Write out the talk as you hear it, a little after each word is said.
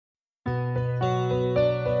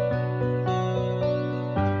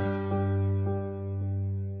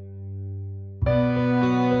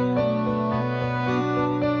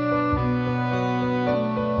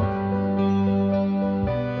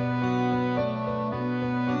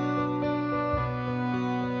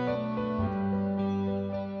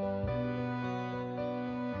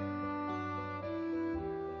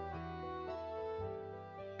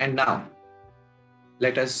And now,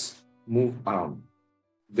 let us move on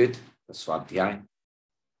with the Swadhyay.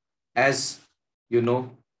 As you know,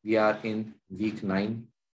 we are in week 9,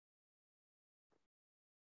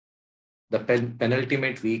 the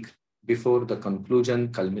penultimate week before the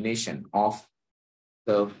conclusion, culmination of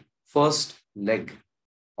the first leg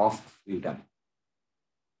of freedom.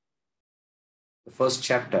 The first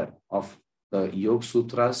chapter of the Yoga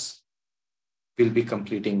Sutras will be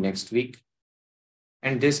completing next week.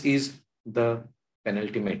 And this is the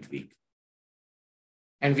penultimate week.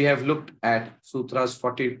 And we have looked at Sutras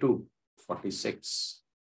 42, 46.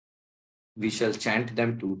 We shall chant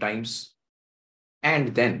them 2 times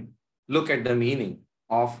and then look at the meaning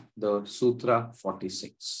of the Sutra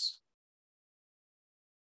 46.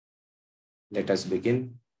 Let us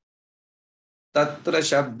begin. Tatra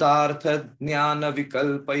shabdartha jnana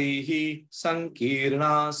vikalpaihi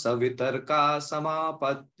sankirna savitarka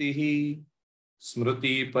samapattihi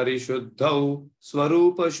smruti parishuddhau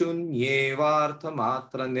swarupa shunyevartha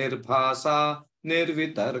matra nirbhasa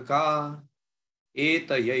nirvitarka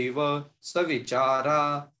etayaiva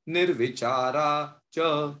savichara nirvichara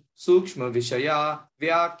cha sukshma vishaya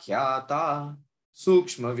vyakhyata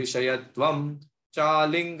sukshma vishayatvam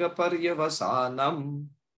chalinga paryavasanam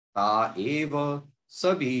ta eva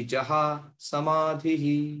sabijaha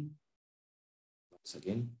samadhihi. Once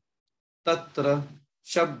again, tatra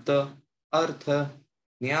shabda artha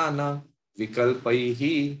jnana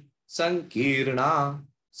vikalpaihi sankirna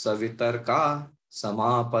savitarka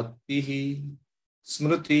samapattihi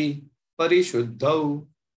smruti parishuddhau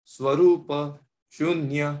swarupa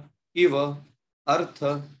shunya iva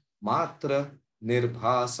artha matra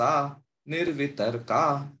nirbhasa nirvitarka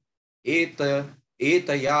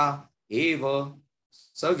etaya eva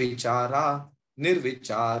savichara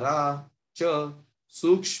nirvichara cha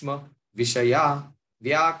sukshma vishaya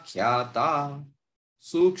vyakhyata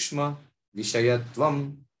sukshma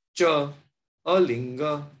vishayatvam cha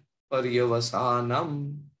alinga paryavasanam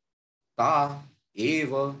ta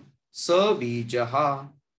eva sabijaha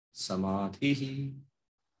samadhihi.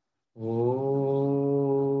 Om.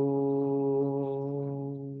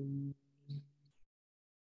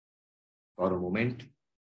 For a moment,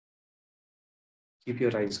 keep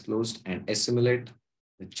your eyes closed and assimilate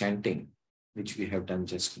the chanting which we have done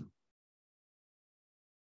just now.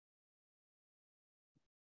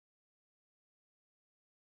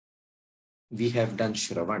 We have done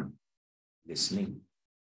Shravan, listening.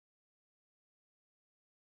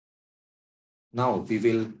 Now we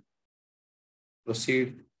will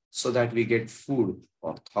proceed so that we get food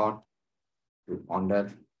for thought to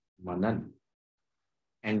ponder, manan,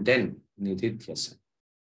 and then nididhyasana.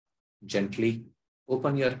 Gently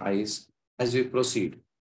open your eyes as we proceed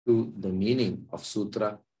to the meaning of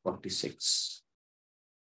Sutra 46.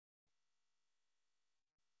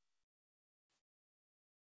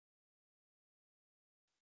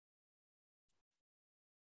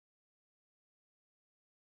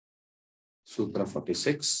 Sutra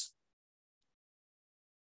 46.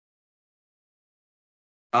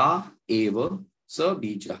 Ta eva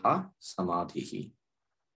sabijaha samadhihi.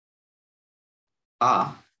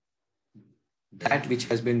 Ta, that which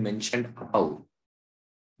has been mentioned above,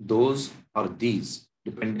 those or these,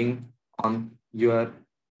 depending on your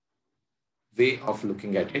way of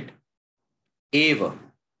looking at it. Eva,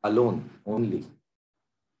 alone, only.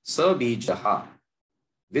 Sabijaha,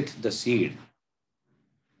 with the seed.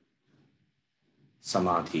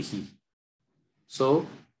 Samadhihi. So,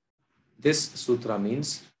 this sutra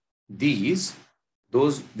means these,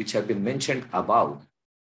 those which have been mentioned above,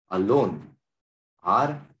 alone,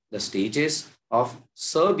 are the stages of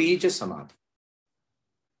Sabija Samadhi.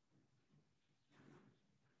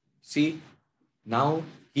 See, now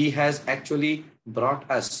he has actually brought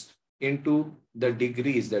us into the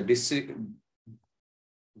degrees,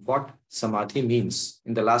 what Samadhi means.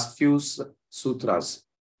 In the last few sutras,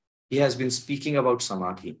 he has been speaking about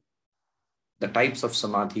Samadhi, the types of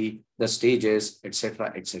Samadhi, the stages,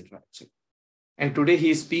 etc., etc., etc. And today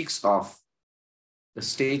he speaks of the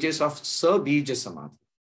stages of Sabija Samadhi.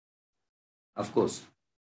 Of course,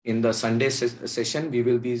 in the Sunday session, we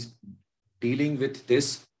will be dealing with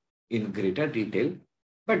this in greater detail,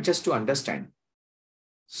 but just to understand,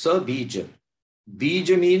 Sabija.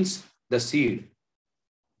 Bija means the seed,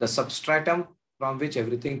 the substratum from which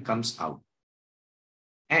everything comes out.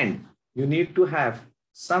 And you need to have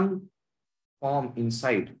some form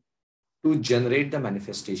inside to generate the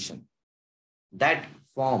manifestation. That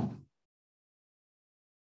form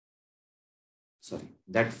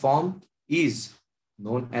is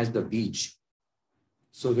known as the beach.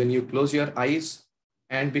 So when you close your eyes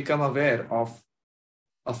and become aware of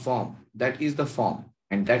a form, that is the form.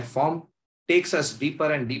 And that form takes us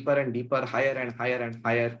deeper and deeper and deeper, higher and higher and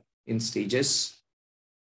higher in stages.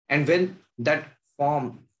 And when that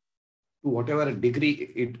form, to whatever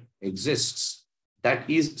degree it exists, that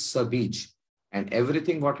is Sabij. And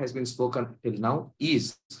everything what has been spoken till now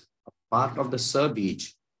is a part of the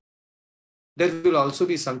Sabij. There will also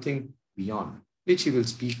be something beyond, which he will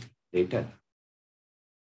speak later.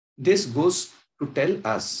 This goes to tell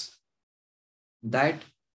us that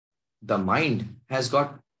the mind has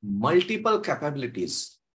got multiple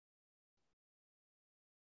capabilities,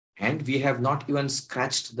 and we have not even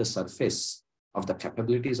scratched the surface of the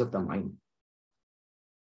capabilities of the mind.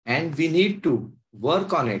 And we need to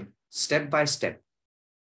work on it step by step.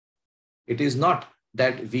 It is not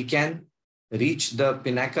that we can reach the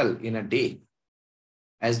pinnacle in a day.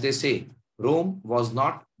 As they say, Rome was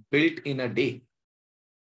not built in a day,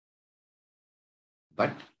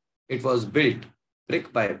 but it was built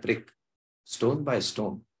brick by brick, stone by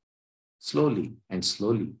stone, slowly and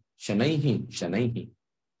slowly, shanaihi, shanaihi,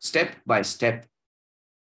 step by step.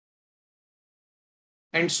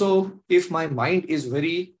 And so if my mind is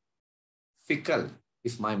very fickle,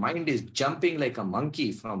 if my mind is jumping like a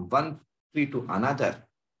monkey from one tree to another,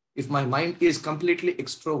 if my mind is completely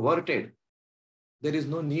extroverted, there is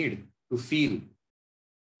no need to feel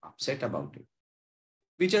upset about it.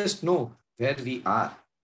 We just know where we are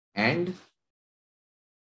and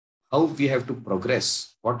how we have to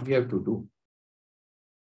progress, what we have to do.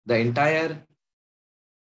 The entire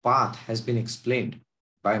path has been explained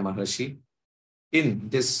by Maharishi in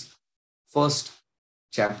this first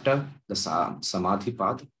chapter, the Samadhi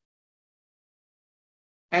path.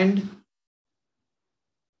 And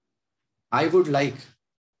I would like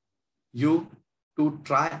you to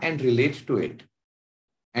try and relate to it.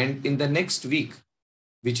 And in the next week,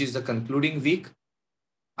 which is the concluding week,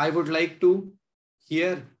 I would like to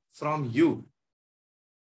hear from you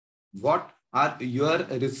what are your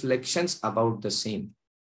reflections about the same.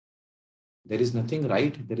 There is nothing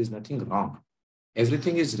right, there is nothing wrong.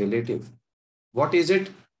 Everything is relative. What is it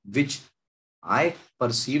which I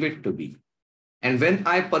perceive it to be? And when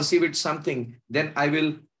I perceive it something, then I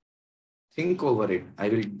will think over it. I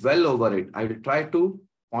will dwell over it. I will try to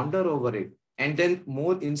ponder over it. And then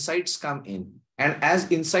more insights come in. And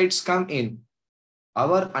as insights come in,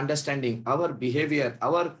 our understanding, our behavior,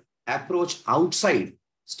 our approach outside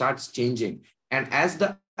starts changing. And as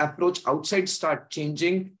the approach outside starts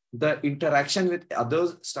changing, the interaction with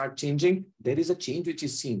others start changing. There is a change which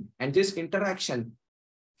is seen. And this interaction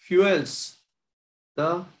fuels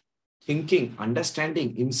the thinking,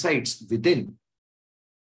 understanding, insights within.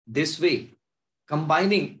 This way,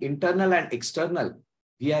 combining internal and external,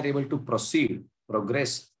 we are able to proceed,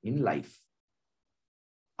 progress in life.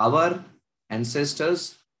 Our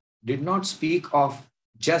ancestors did not speak of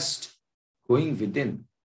just going within.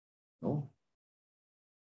 No.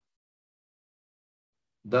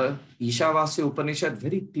 The Ishavasya Upanishad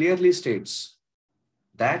very clearly states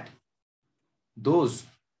that those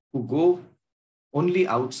who go only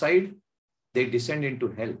outside, they descend into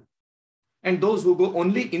hell. And those who go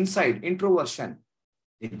only inside, introversion,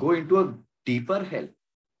 they go into a deeper hell.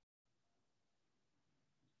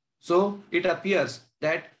 So it appears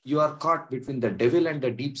that you are caught between the devil and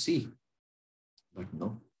the deep sea. But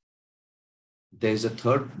no, there is a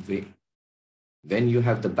third way. When you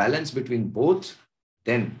have the balance between both,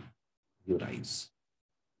 then you rise.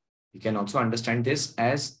 You can also understand this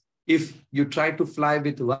as if you try to fly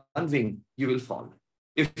with one wing, you will fall.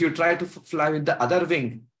 If you try to fly with the other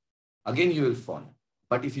wing, again you will fall.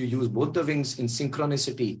 But if you use both the wings in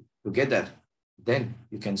synchronicity together, then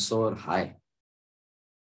you can soar high.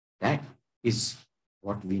 That is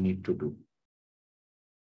what we need to do.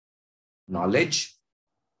 Knowledge,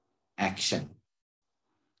 action.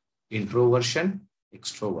 Introversion,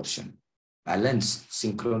 extroversion. Balance,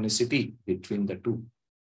 synchronicity between the two.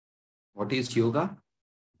 What is yoga?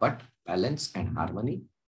 But balance and harmony.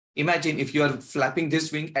 Imagine if you are flapping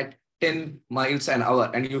this wing at 10 miles an hour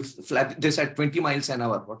and you flap this at 20 miles an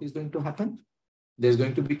hour. What is going to happen? There's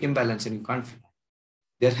going to be imbalance and you can't fly.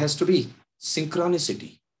 There has to be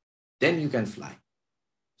synchronicity. Then you can fly.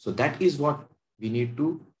 So that is what we need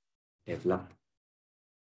to develop.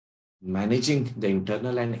 Managing the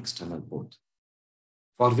internal and external both.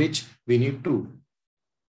 For which we need to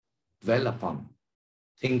dwell upon,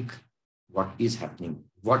 think what is happening,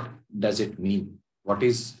 what does it mean, what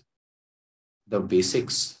is the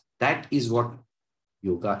basics. That is what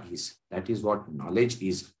yoga is, that is what knowledge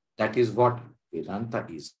is, that is what Vedanta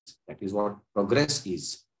is, that is what progress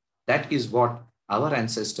is, that is what our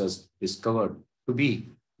ancestors discovered to be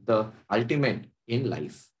the ultimate in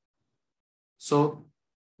life. So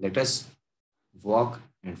let us walk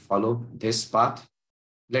and follow this path.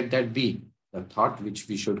 Let that be the thought which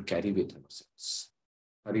we should carry with ourselves.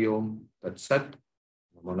 Hari Om Tat Sat.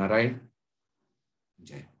 Namo Narayan.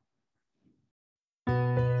 Jai.